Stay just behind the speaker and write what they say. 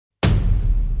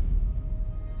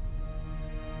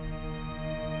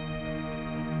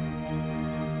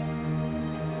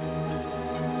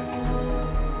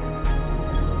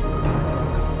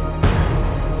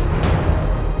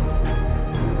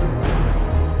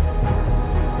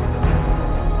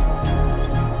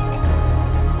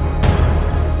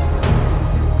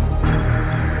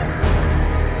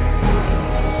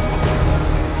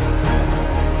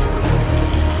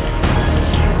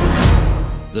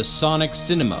the Sonic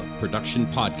Cinema Production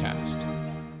Podcast.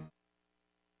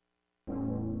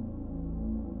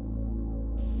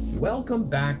 Welcome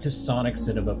back to Sonic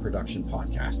Cinema Production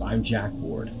Podcast. I'm Jack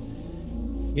Ward.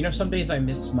 You know, some days I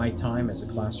miss my time as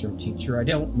a classroom teacher. I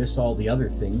don't miss all the other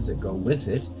things that go with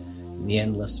it, the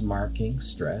endless marking,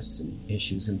 stress, and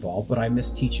issues involved, but I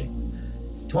miss teaching.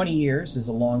 20 years is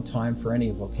a long time for any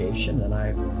vocation, and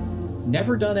I've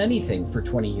never done anything for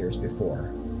 20 years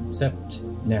before, except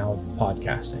now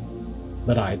podcasting.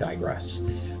 But I digress.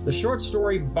 The short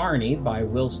story Barney by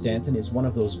Will Stanton is one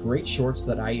of those great shorts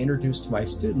that I introduce to my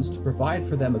students to provide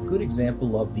for them a good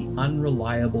example of the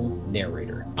unreliable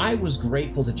narrator. I was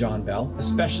grateful to John Bell,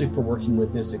 especially for working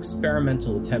with this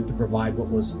experimental attempt to provide what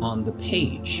was on the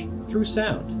page through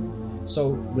sound. So,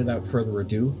 without further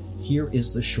ado, here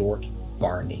is the short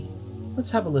Barney.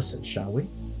 Let's have a listen, shall we?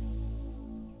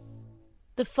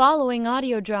 The following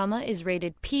audio drama is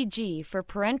rated PG for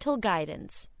parental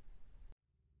guidance.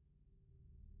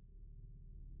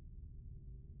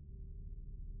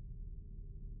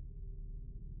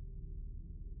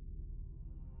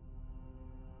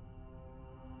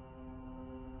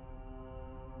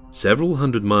 Several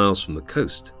hundred miles from the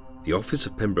coast, the office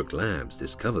of Pembroke Labs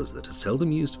discovers that a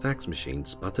seldom-used fax machine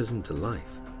sputters into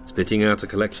life, spitting out a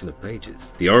collection of pages,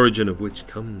 the origin of which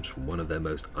comes from one of their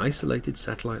most isolated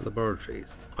satellite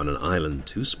laboratories on an island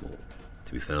too small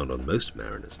to be found on most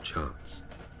mariners' charts.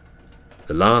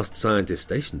 The last scientist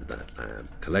stationed at that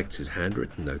lab collects his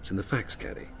handwritten notes in the fax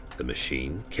caddy. The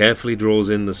machine carefully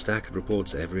draws in the stack of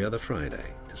reports every other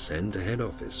Friday to send to head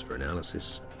office for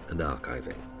analysis and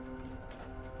archiving.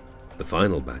 The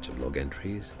final batch of log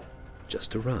entries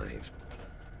just arrived.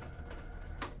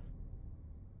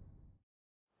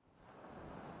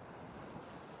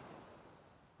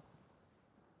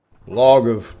 Log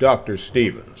of Dr.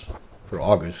 Stevens for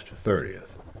August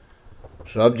 30th.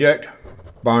 Subject,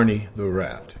 Barney the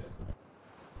Rat.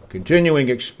 Continuing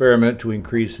experiment to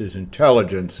increase his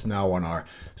intelligence, now on our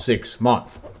 6th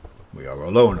month. We are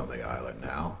alone on the island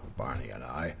now, Barney and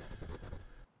I.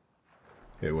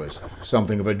 It was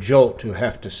something of a jolt to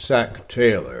have to sack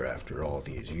Taylor after all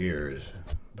these years,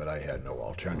 but I had no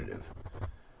alternative.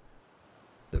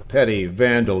 The petty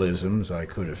vandalisms I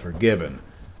could have forgiven,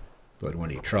 but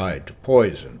when he tried to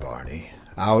poison Barney,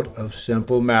 out of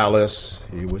simple malice,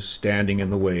 he was standing in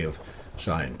the way of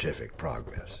scientific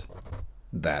progress.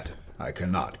 That I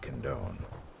cannot condone.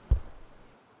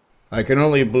 I can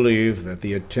only believe that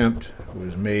the attempt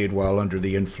was made while under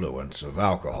the influence of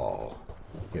alcohol.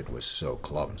 It was so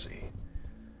clumsy.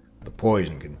 The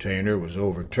poison container was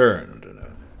overturned, and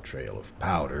a trail of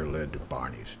powder led to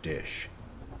Barney's dish.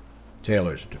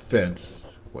 Taylor's defense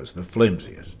was the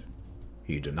flimsiest.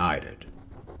 He denied it.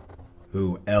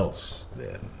 Who else,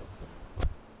 then?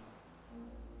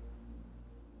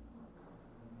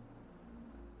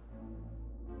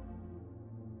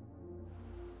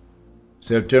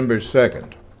 September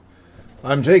 2nd.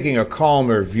 I'm taking a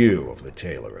calmer view of the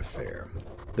Taylor affair.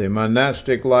 The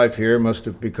monastic life here must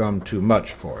have become too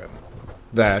much for him.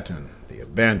 That and the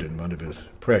abandonment of his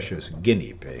precious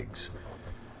guinea pigs.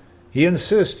 He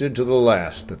insisted to the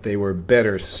last that they were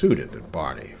better suited than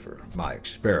Barney for my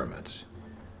experiments.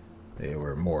 They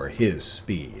were more his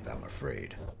speed, I'm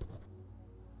afraid.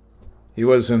 He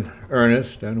was an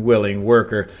earnest and willing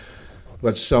worker,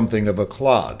 but something of a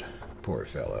clod, poor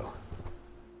fellow.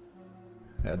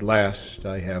 At last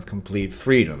I have complete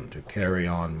freedom to carry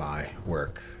on my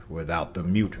work without the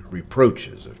mute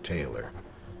reproaches of Taylor.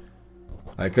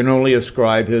 I can only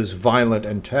ascribe his violent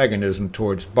antagonism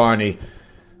towards Barney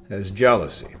as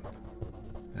jealousy.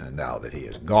 And now that he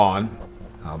is gone,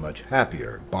 how much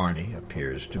happier Barney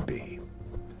appears to be.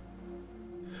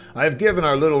 I have given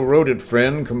our little rodent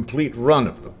friend complete run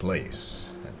of the place.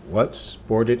 What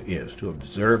sport it is to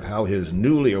observe how his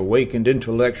newly awakened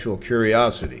intellectual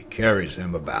curiosity carries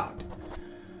him about.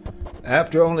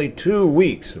 After only 2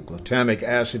 weeks of glutamic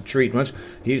acid treatments,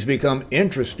 he's become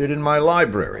interested in my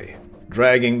library,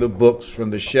 dragging the books from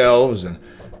the shelves and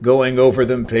going over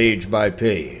them page by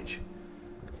page.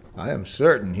 I am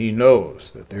certain he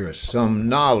knows that there is some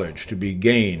knowledge to be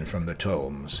gained from the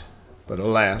tomes, but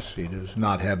alas, he does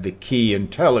not have the key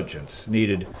intelligence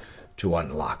needed to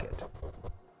unlock it.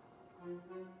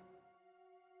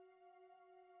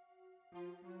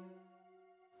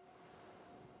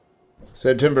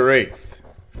 September 8th.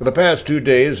 For the past 2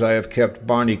 days I have kept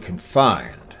Barney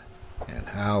confined, and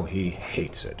how he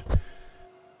hates it.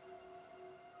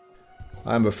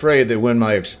 I'm afraid that when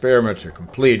my experiments are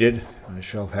completed, I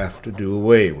shall have to do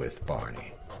away with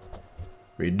Barney.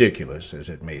 Ridiculous as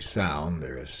it may sound,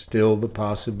 there is still the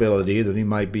possibility that he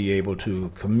might be able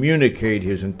to communicate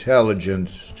his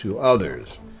intelligence to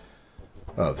others,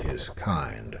 of his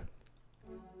kind.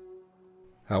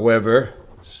 However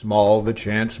small the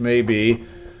chance may be,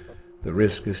 the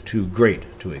risk is too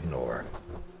great to ignore.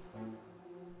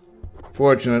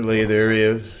 Fortunately, there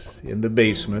is, in the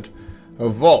basement, a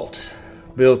vault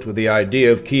built with the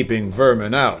idea of keeping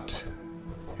vermin out.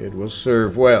 It will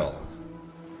serve well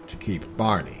to keep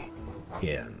Barney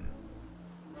in.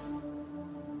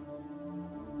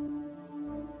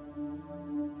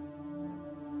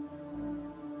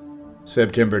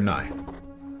 September 9th.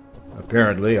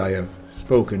 Apparently, I have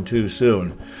spoken too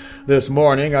soon. This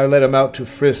morning, I let him out to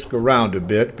frisk around a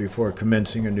bit before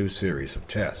commencing a new series of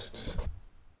tests.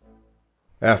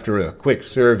 After a quick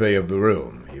survey of the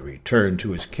room, he returned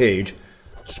to his cage,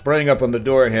 sprang up on the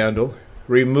door handle,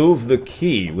 removed the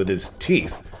key with his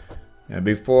teeth, and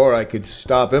before I could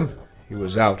stop him, he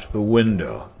was out the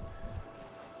window.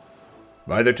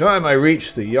 By the time I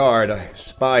reached the yard, I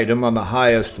spied him on the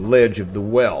highest ledge of the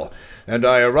well, and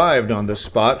I arrived on the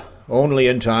spot only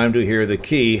in time to hear the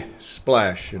key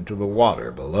splash into the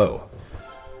water below.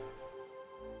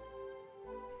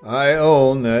 I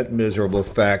own that miserable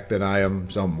fact that I am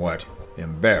somewhat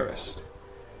embarrassed.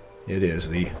 It is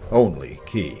the only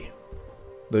key.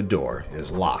 The door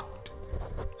is locked.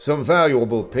 Some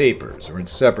valuable papers are in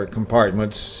separate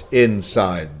compartments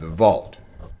inside the vault.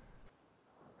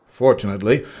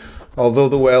 Fortunately, although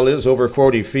the well is over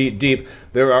 40 feet deep,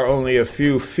 there are only a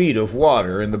few feet of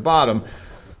water in the bottom,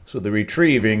 so the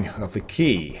retrieving of the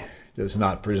key does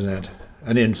not present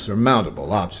an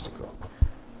insurmountable obstacle.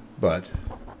 But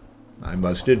I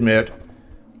must admit,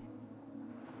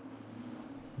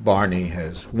 Barney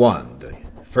has won the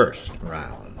first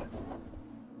round.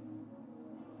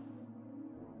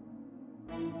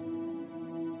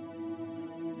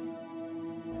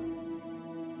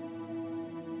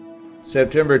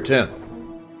 September 10th.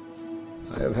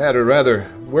 I have had a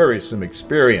rather worrisome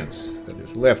experience that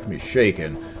has left me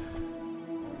shaken,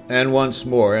 and once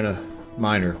more in a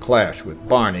minor clash with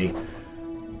Barney,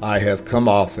 I have come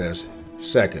off as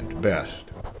second best.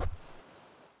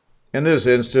 In this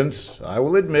instance, I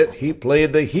will admit he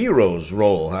played the hero's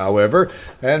role, however,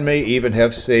 and may even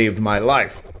have saved my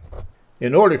life.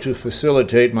 In order to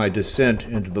facilitate my descent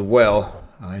into the well,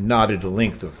 I knotted a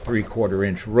length of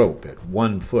 3/4-inch rope at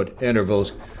 1-foot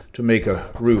intervals to make a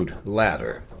rude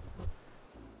ladder.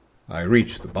 I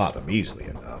reached the bottom easily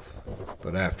enough,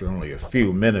 but after only a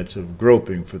few minutes of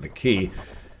groping for the key,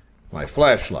 my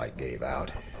flashlight gave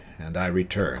out, and I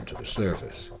returned to the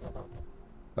surface.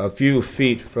 A few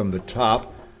feet from the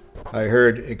top, I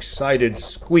heard excited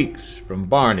squeaks from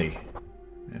Barney,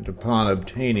 and upon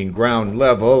obtaining ground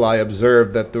level, I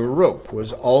observed that the rope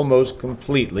was almost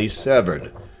completely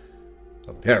severed.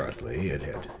 Apparently, it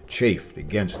had chafed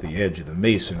against the edge of the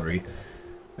masonry,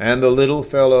 and the little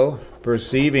fellow,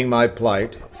 perceiving my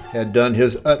plight, had done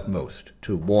his utmost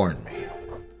to warn me.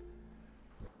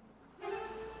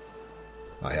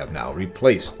 I have now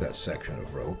replaced that section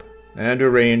of rope and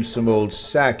arranged some old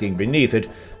sacking beneath it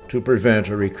to prevent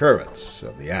a recurrence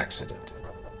of the accident.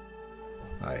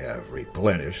 I have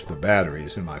replenished the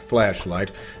batteries in my flashlight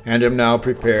and am now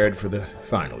prepared for the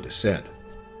final descent.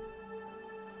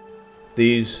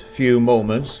 These few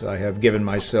moments I have given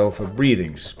myself a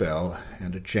breathing spell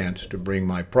and a chance to bring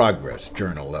my progress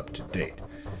journal up to date.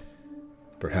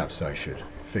 Perhaps I should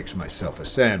fix myself a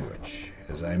sandwich,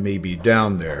 as I may be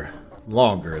down there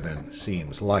longer than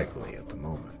seems likely at the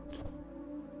moment.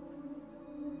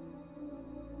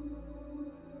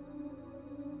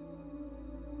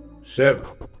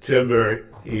 September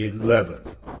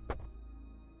 11th.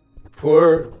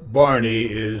 Poor Barney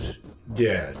is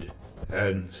dead,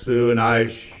 and soon I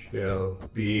shall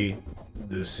be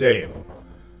the same.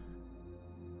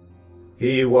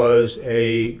 He was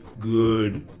a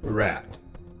good rat.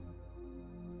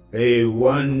 A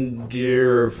wonderful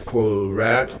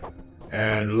rat,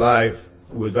 and life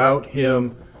without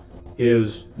him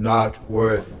is not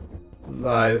worth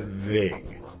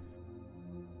living.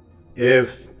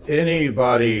 If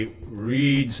anybody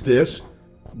reads this,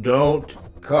 don't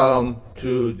come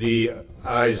to the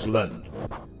island.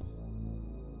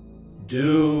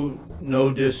 Do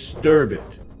no disturb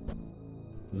it.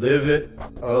 Live it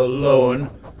alone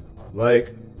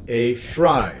like a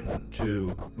shrine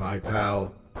to my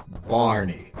pal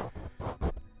Barney.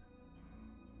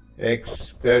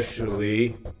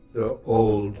 Especially the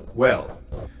old well.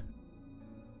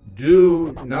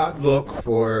 Do not look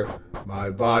for my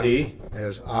body,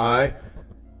 as I,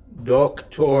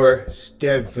 Dr.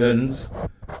 Stephens,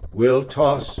 will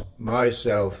toss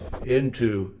myself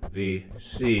into the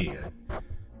sea.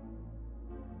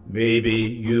 Maybe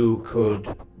you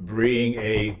could bring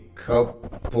a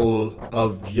couple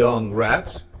of young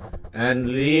rats and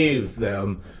leave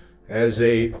them as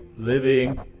a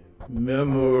living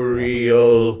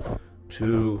memorial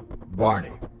to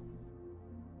Barney.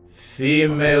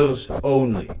 Females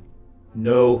only,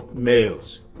 no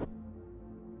males.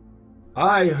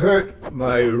 I hurt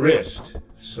my wrist,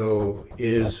 so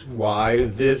is why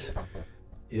this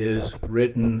is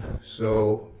written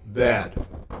so bad.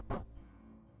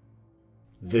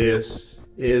 This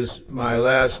is my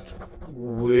last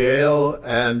will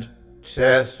and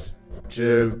testament.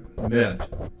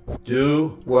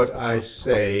 Do what I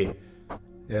say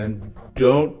and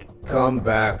don't come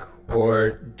back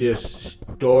or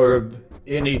disturb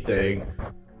anything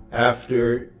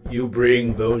after you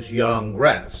bring those young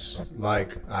rats,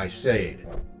 like I said.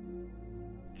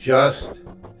 Just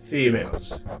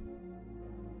females.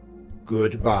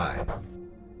 Goodbye.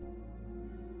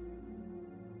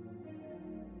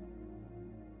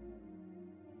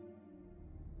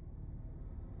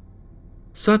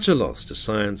 Such a loss to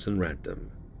science and ratdom.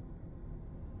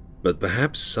 But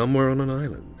perhaps somewhere on an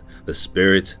island, the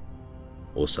spirit,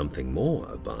 or something more,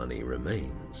 of Barney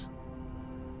remains.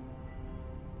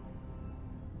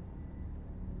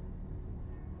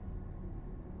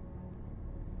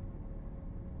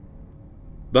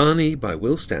 Barney by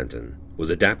Will Stanton was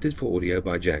adapted for audio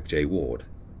by Jack J. Ward.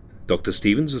 Dr.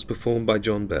 Stevens was performed by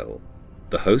John Bell.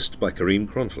 The host by Karim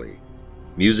Kronfli.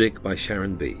 Music by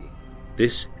Sharon B.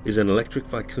 This is an Electric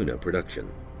Vicuna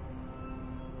production.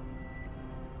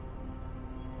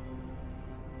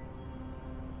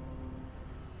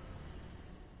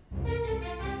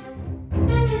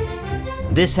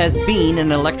 This has been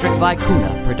an Electric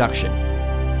Vicuna production.